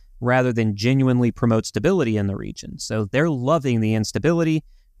 interests rather than genuinely promote stability in the region. So they're loving the instability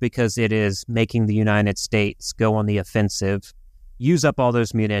because it is making the United States go on the offensive, use up all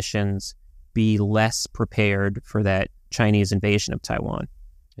those munitions, be less prepared for that Chinese invasion of Taiwan.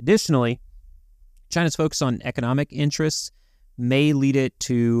 Additionally, China's focus on economic interests may lead it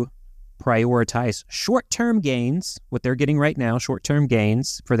to prioritize short-term gains, what they're getting right now, short-term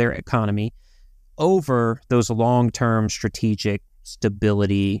gains for their economy, over those long-term strategic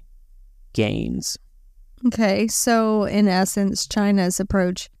stability gains. Okay, so in essence, China's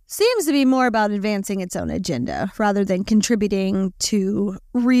approach seems to be more about advancing its own agenda rather than contributing to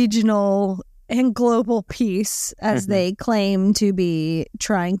regional and global peace, as they claim to be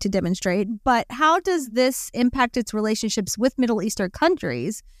trying to demonstrate. But how does this impact its relationships with Middle Eastern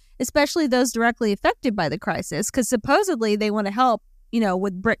countries, especially those directly affected by the crisis? Because supposedly they want to help,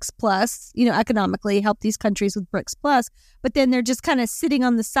 with BRICS Plus, economically help these countries with BRICS Plus. But then they're just kind of sitting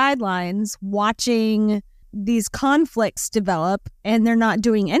on the sidelines watching these conflicts develop, and they're not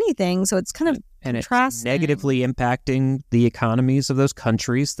doing anything. So it's kind of it's negatively impacting the economies of those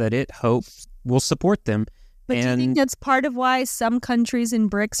countries that it hopes will support them. But do you think that's part of why some countries in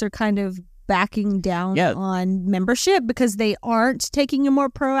BRICS are kind of backing down on membership, because they aren't taking a more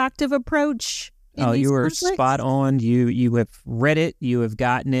proactive approach? Oh, you were spot on. You have read it. You have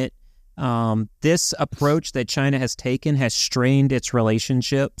gotten it. This approach that China has taken has strained its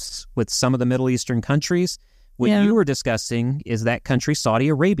relationships with some of the Middle Eastern countries. What you were discussing is that country, Saudi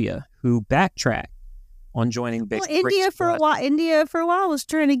Arabia, who backtracked on joining BRICS. India for a while was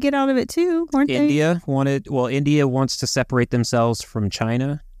trying to get out of it too, weren't they? India wants to separate themselves from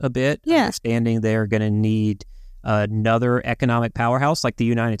China a bit, understanding they're going to need another economic powerhouse like the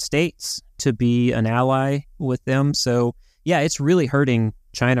United States to be an ally with them. So, it's really hurting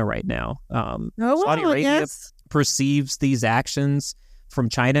China right now. Saudi Arabia perceives these actions from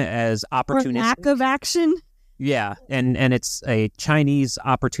China as opportunistic. Or lack of action? Yeah, and it's a Chinese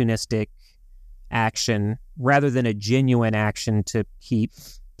opportunistic action rather than a genuine action to keep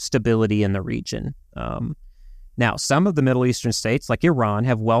stability in the region. Now, some of the Middle Eastern states, like Iran,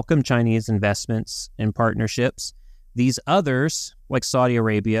 have welcomed Chinese investments and partnerships. These others, like Saudi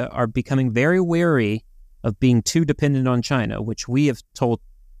Arabia, are becoming very wary of being too dependent on China, which we have told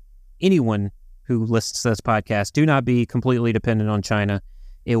anyone who listens to this podcast, do not be completely dependent on China.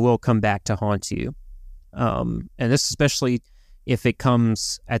 It will come back to haunt you. And this especially if it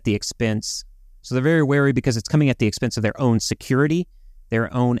comes at the expense. So they're very wary because it's coming at the expense of their own security,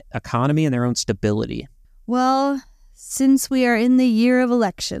 their own economy, and their own stability. Well, since we are in the year of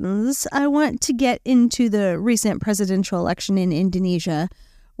elections, I want to get into the recent presidential election in Indonesia,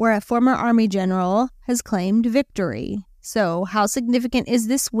 where a former army general has claimed victory. So how significant is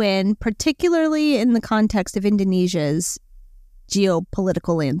this win, particularly in the context of Indonesia's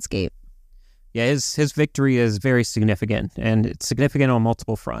geopolitical landscape? Yeah, his victory is very significant, and it's significant on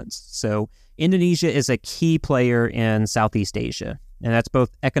multiple fronts. So Indonesia is a key player in Southeast Asia, and that's both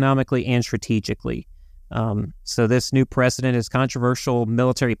economically and strategically. So this new president, his controversial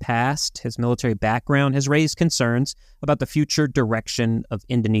military past, his military background has raised concerns about the future direction of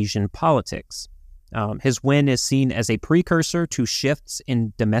Indonesian politics. His win is seen as a precursor to shifts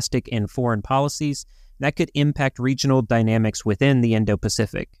in domestic and foreign policies that could impact regional dynamics within the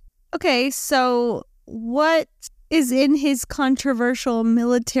Indo-Pacific. Okay, so what is in his controversial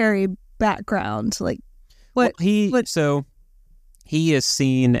military background? So he is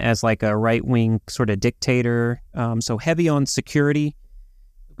seen as like a right-wing sort of dictator, so heavy on security,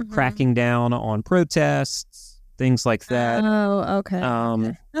 cracking down on protests, things like that. Oh, okay.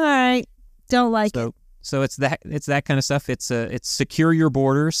 All right. Don't like it. So it's that kind of stuff. It's secure your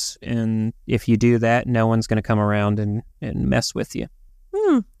borders, and if you do that, no one's going to come around and mess with you.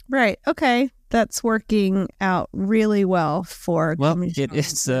 Right. Okay. That's working out really well for. Well,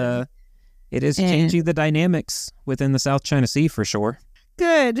 it is changing the dynamics within the South China Sea for sure.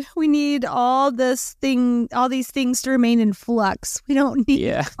 Good. We need all these things to remain in flux. We don't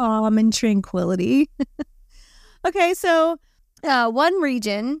need calm and tranquility. Okay. So, one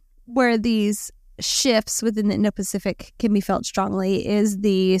region where these shifts within the Indo-Pacific can be felt strongly is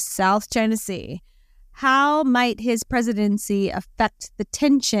the South China Sea. How might his presidency affect the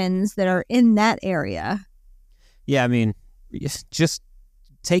tensions that are in that area? Yeah, I mean, just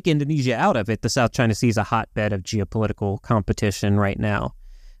take Indonesia out of it. The South China Sea is a hotbed of geopolitical competition right now.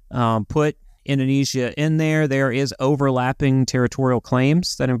 Put Indonesia in there is overlapping territorial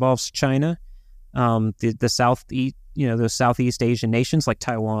claims that involves China. The Southeast, those Southeast Asian nations like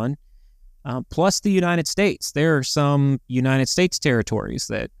Taiwan, plus the United States. There are some United States territories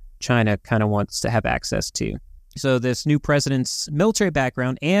that China kind of wants to have access to. So this new president's military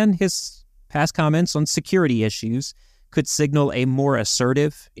background and his past comments on security issues could signal a more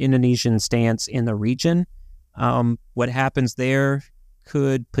assertive Indonesian stance in the region. What happens there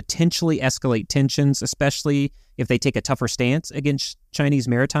could potentially escalate tensions, especially if they take a tougher stance against Chinese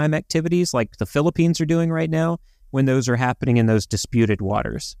maritime activities like the Philippines are doing right now when those are happening in those disputed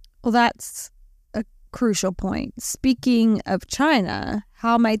waters. Well, that's a crucial point. Speaking of China,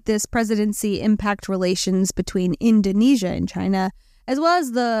 how might this presidency impact relations between Indonesia and China, as well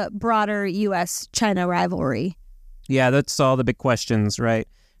as the broader U.S.-China rivalry? Yeah, that's all the big questions, right?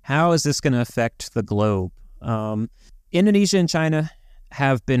 How is this going to affect the globe? Indonesia and China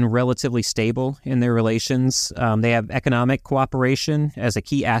have been relatively stable in their relations. They have economic cooperation as a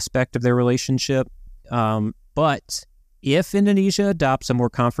key aspect of their relationship. But if Indonesia adopts a more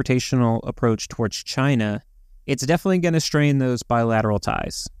confrontational approach towards China, it's definitely going to strain those bilateral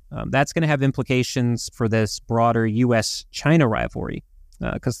ties. That's going to have implications for this broader U.S.-China rivalry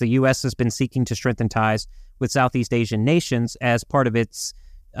because the U.S. has been seeking to strengthen ties with Southeast Asian nations as part of its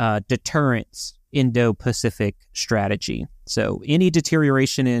deterrence Indo-Pacific strategy. So any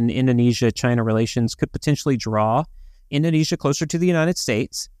deterioration in Indonesia-China relations could potentially draw Indonesia closer to the United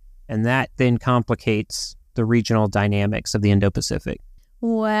States, and that then complicates the regional dynamics of the Indo-Pacific.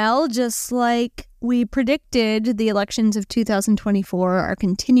 Well, just like we predicted, the elections of 2024 are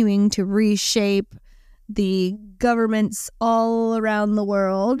continuing to reshape the governments all around the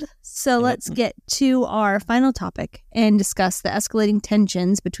world. So let's get to our final topic and discuss the escalating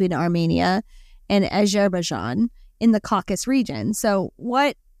tensions between Armenia and Azerbaijan in the Caucasus region. So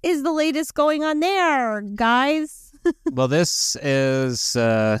what is the latest going on there, guys? Well, this is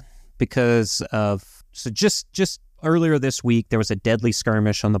because of... So just earlier this week, there was a deadly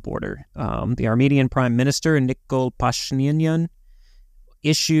skirmish on the border. The Armenian Prime Minister, Nikol Pashinyan,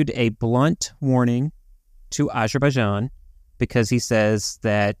 issued a blunt warning to Azerbaijan because he says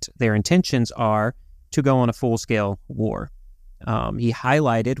that their intentions are to go on a full-scale war. He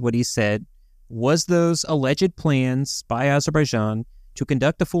highlighted what he said was those alleged plans by Azerbaijan to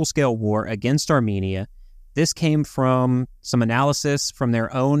conduct a full-scale war against Armenia. This came from some analysis from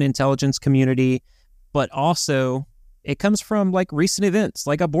their own intelligence community, but also it comes from like recent events,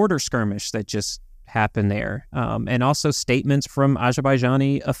 like a border skirmish that just happened there, and also statements from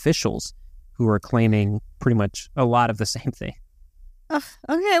Azerbaijani officials who are claiming pretty much a lot of the same thing.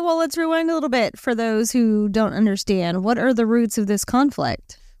 Okay, well, let's rewind a little bit for those who don't understand. What are the roots of this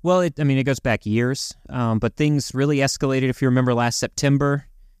conflict? Well, it goes back years, but things really escalated. If you remember last September,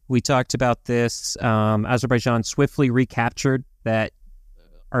 we talked about this. Azerbaijan swiftly recaptured that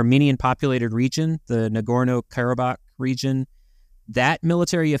Armenian-populated region, the Nagorno-Karabakh region. That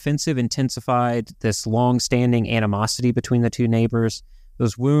military offensive intensified this long-standing animosity between the two neighbors.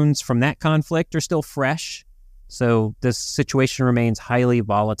 Those wounds from that conflict are still fresh, so this situation remains highly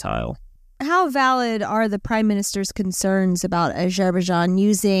volatile. How valid are the Prime Minister's concerns about Azerbaijan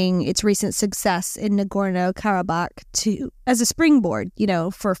using its recent success in Nagorno-Karabakh as a springboard,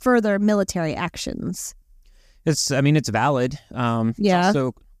 for further military actions? It's valid. It's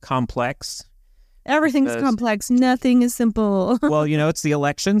also complex. Everything's complex. Nothing is simple. Well, it's the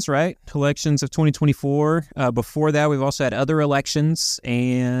elections, right? Elections of 2024. Before that, we've also had other elections,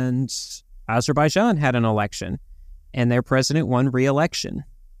 and Azerbaijan had an election, and their president won re-election.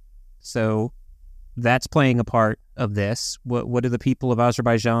 So that's playing a part of this. What do the people of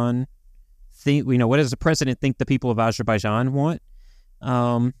Azerbaijan think? What does the president think the people of Azerbaijan want?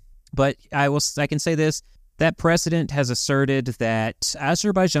 But I can say this. That president has asserted that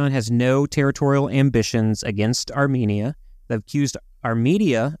Azerbaijan has no territorial ambitions against Armenia. They've accused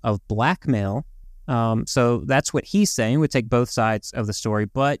Armenia of blackmail. So that's what he's saying. We take both sides of the story.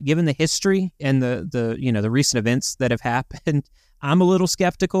 But given the history and the recent events that have happened, I'm a little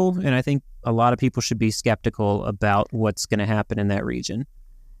skeptical, and I think a lot of people should be skeptical about what's going to happen in that region.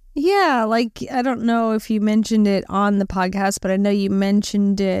 Yeah, I don't know if you mentioned it on the podcast, but I know you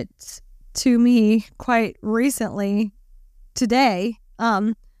mentioned it to me quite recently today.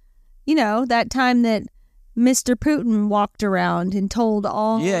 That time that Mr. Putin walked around and told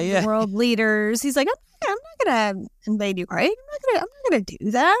all the world leaders, he's like, I'm not going to invade Ukraine. I'm not going to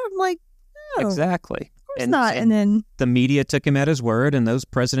do that. I'm like, no. Exactly. Of course not. And then the media took him at his word, and those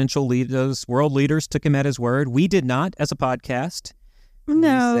those world leaders took him at his word. We did not as a podcast.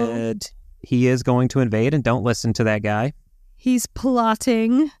 No. We said he is going to invade, and don't listen to that guy. He's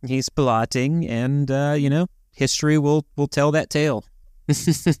plotting. And, history will tell that tale.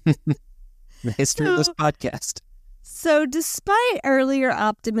 The history of this podcast. So despite earlier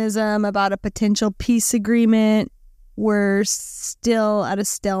optimism about a potential peace agreement, we're still at a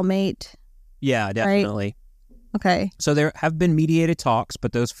stalemate. Yeah, definitely. Right? Okay. So there have been mediated talks,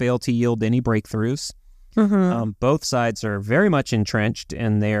 but those failed to yield any breakthroughs. Mm-hmm. Both sides are very much entrenched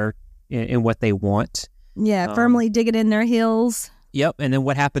in what they want. Yeah, firmly digging in their heels. Yep. And then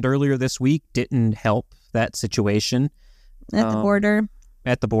what happened earlier this week didn't help that situation. At the border.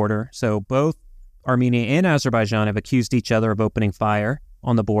 At the border. So both Armenia and Azerbaijan have accused each other of opening fire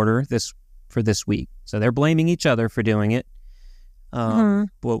on the border for this week. So they're blaming each other for doing it.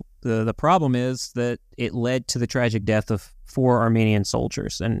 Well, the problem is that it led to the tragic death of 4 Armenian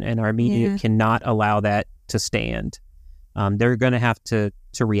soldiers, and Armenia cannot allow that to stand. They're going to have to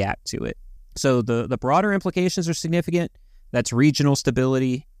react to it. So the broader implications are significant. That's regional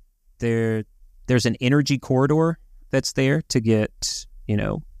stability. There's an energy corridor that's there to get,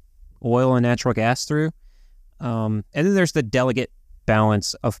 oil and natural gas through. And then there's the delicate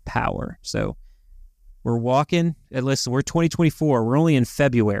balance of power. So we're walking, and listen, we're 2024. We're only in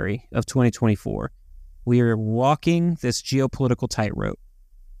February of 2024. We are walking this geopolitical tightrope.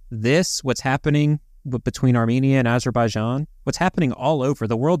 What's happening between Armenia and Azerbaijan, what's happening all over,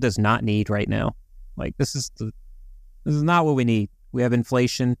 the world does not need right now. Like, this is not what we need. We have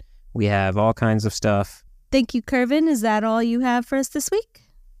inflation. We have all kinds of stuff. Thank you, Kervin. Is that all you have for us this week?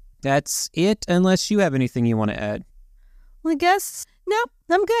 That's it, unless you have anything you want to add. Well, I guess, nope,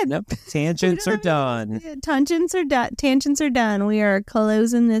 I'm good. Nope, tangents are done. Tangents are done. We are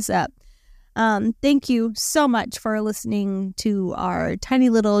closing this up. Thank you so much for listening to our tiny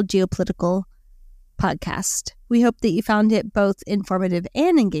little geopolitical podcast. We hope that you found it both informative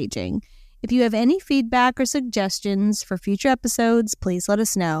and engaging. If you have any feedback or suggestions for future episodes, please let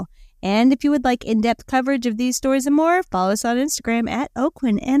us know. And if you would like in-depth coverage of these stories and more, follow us on Instagram at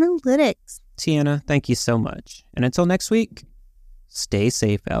Oakwin Analytics. Tiana, thank you so much. And until next week, stay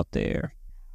safe out there.